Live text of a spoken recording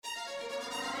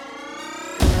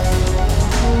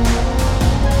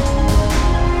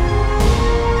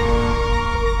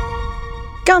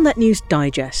Galnet News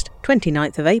Digest,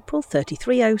 29th of April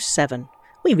 3307.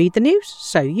 We read the news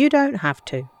so you don't have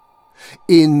to.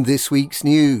 In this week's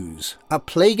news, a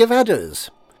plague of adders.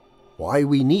 Why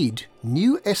we need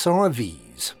new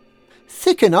SRVs.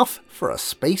 Thick enough for a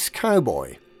space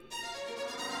cowboy.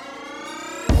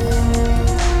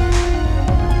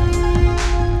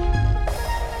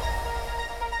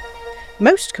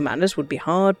 Most commanders would be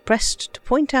hard-pressed to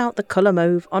point out the colour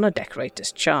mauve on a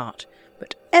decorator's chart,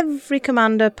 but every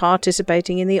commander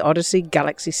participating in the Odyssey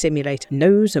Galaxy Simulator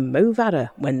knows a mauve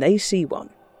adder when they see one.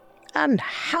 And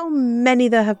how many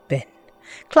there have been.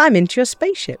 Climb into your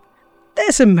spaceship.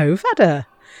 There's a mauve adder.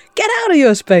 Get out of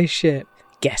your spaceship.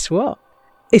 Guess what?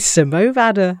 It's a mauve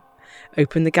adder.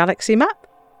 Open the galaxy map.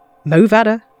 Mauve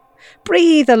adder.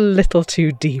 Breathe a little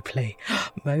too deeply.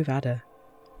 Mauve adder.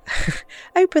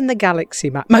 Open the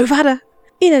galaxy map. Mauve adder.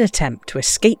 In an attempt to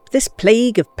escape this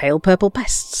plague of pale purple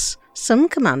pests, some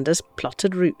commanders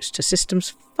plotted routes to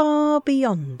systems far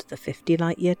beyond the 50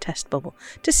 light-year test bubble,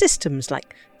 to systems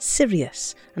like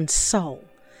Sirius and Sol,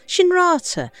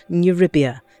 Shinrata and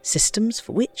Eurybia, systems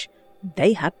for which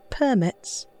they had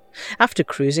permits. After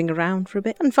cruising around for a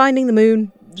bit and finding the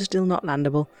moon still not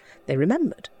landable, they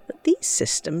remembered that these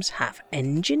systems have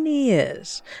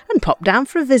engineers, and popped down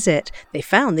for a visit. They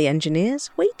found the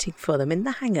engineers waiting for them in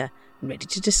the hangar, ready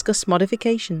to discuss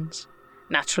modifications.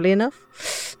 Naturally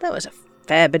enough, there was a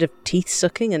fair bit of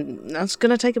teeth-sucking, and that's going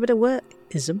to take a bit of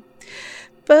work-ism.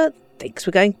 But things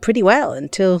were going pretty well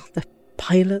until the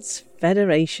Pilots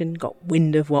Federation got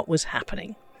wind of what was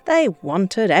happening. They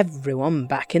wanted everyone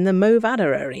back in the Mauve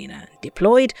Adder arena and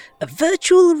deployed a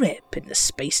virtual rip in the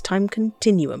space-time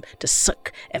continuum to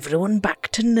suck everyone back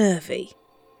to Nervi.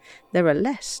 There are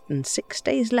less than 6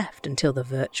 days left until the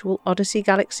virtual Odyssey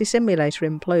Galaxy Simulator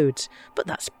implodes, but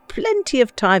that's plenty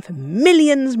of time for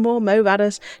millions more Mauve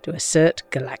Adders to assert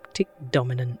galactic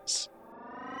dominance.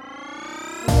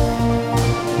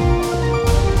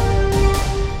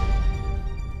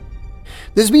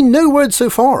 There's been no word so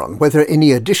far on whether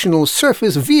any additional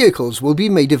surface vehicles will be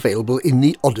made available in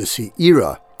the Odyssey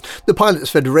era. The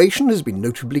Pilots Federation has been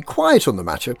notably quiet on the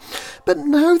matter, but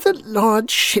now that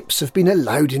large ships have been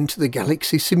allowed into the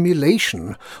Galaxy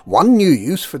simulation, one new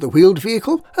use for the wheeled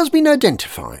vehicle has been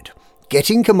identified: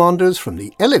 getting commanders from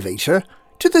the elevator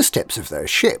to the steps of their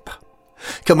ship.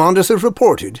 Commanders have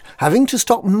reported having to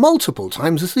stop multiple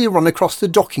times as they run across the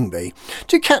docking bay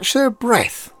to catch their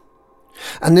breath.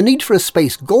 And the need for a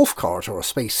space golf cart or a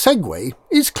space Segway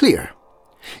is clear.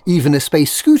 Even a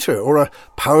space scooter or a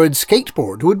powered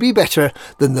skateboard would be better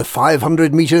than the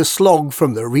 500-metre slog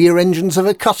from the rear engines of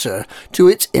a cutter to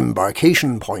its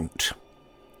embarkation point.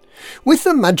 With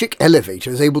the magic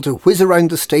elevators able to whiz around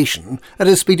the station at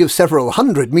a speed of several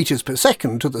hundred metres per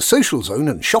second to the social zone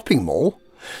and shopping mall,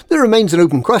 there remains an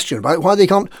open question about why they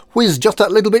can't whiz just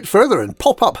that little bit further and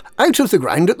pop up out of the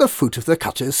ground at the foot of the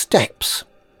cutter's steps.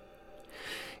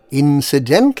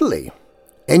 Incidentally,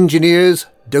 engineers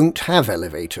don't have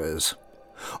elevators.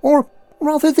 Or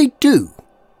rather they do.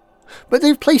 But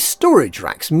they've placed storage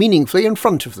racks meaningfully in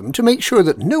front of them to make sure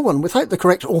that no one without the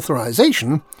correct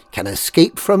authorization can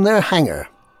escape from their hangar.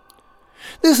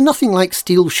 There's nothing like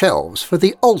steel shelves for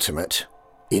the ultimate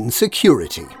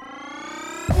insecurity.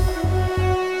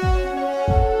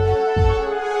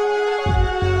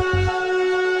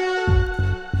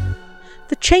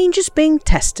 The changes being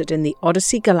tested in the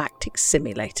Odyssey Galactic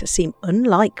Simulator seem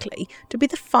unlikely to be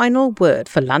the final word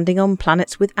for landing on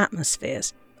planets with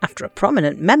atmospheres, after a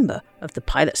prominent member of the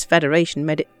Pilots Federation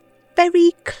made it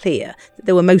very clear that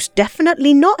they were most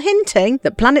definitely not hinting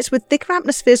that planets with thicker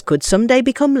atmospheres could someday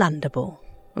become landable.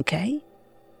 Okay?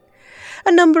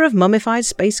 A number of mummified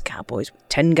space cowboys with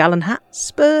 10-gallon hats,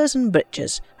 spurs and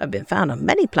breeches have been found on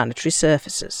many planetary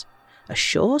surfaces. A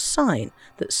sure sign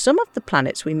that some of the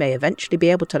planets we may eventually be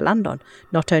able to land on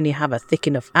not only have a thick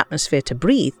enough atmosphere to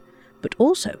breathe, but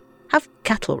also have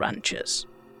cattle ranchers.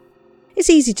 It's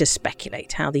easy to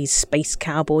speculate how these space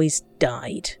cowboys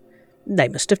died. They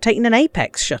must have taken an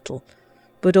Apex shuttle,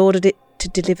 but ordered it to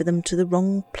deliver them to the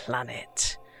wrong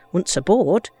planet. Once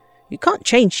aboard, you can't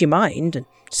change your mind and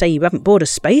say you haven't bought a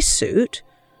spacesuit.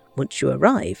 Once you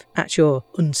arrive at your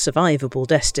unsurvivable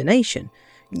destination,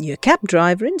 your cab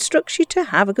driver instructs you to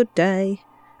have a good day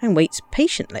and waits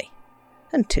patiently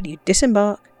until you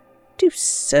disembark to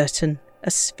certain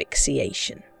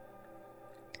asphyxiation.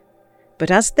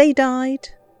 But as they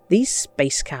died, these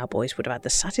space cowboys would have had the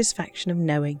satisfaction of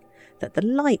knowing that the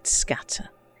light scatter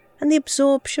and the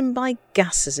absorption by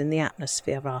gases in the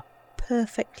atmosphere are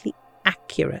perfectly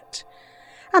accurate,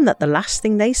 and that the last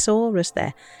thing they saw as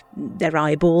their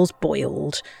eyeballs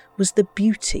boiled was the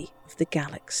beauty of the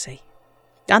galaxy.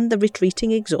 and the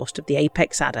retreating exhaust of the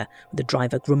Apex Adder, with the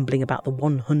driver grumbling about the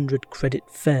 100 credit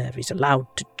fare he's allowed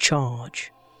to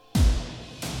charge.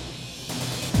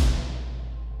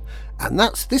 And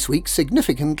that's this week's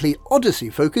significantly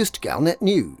Odyssey-focused Galnet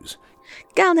News.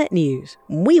 Galnet News.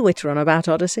 We witter on about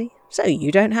Odyssey, so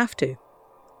you don't have to.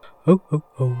 Ho, ho,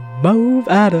 ho, Mauve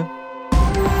Adder.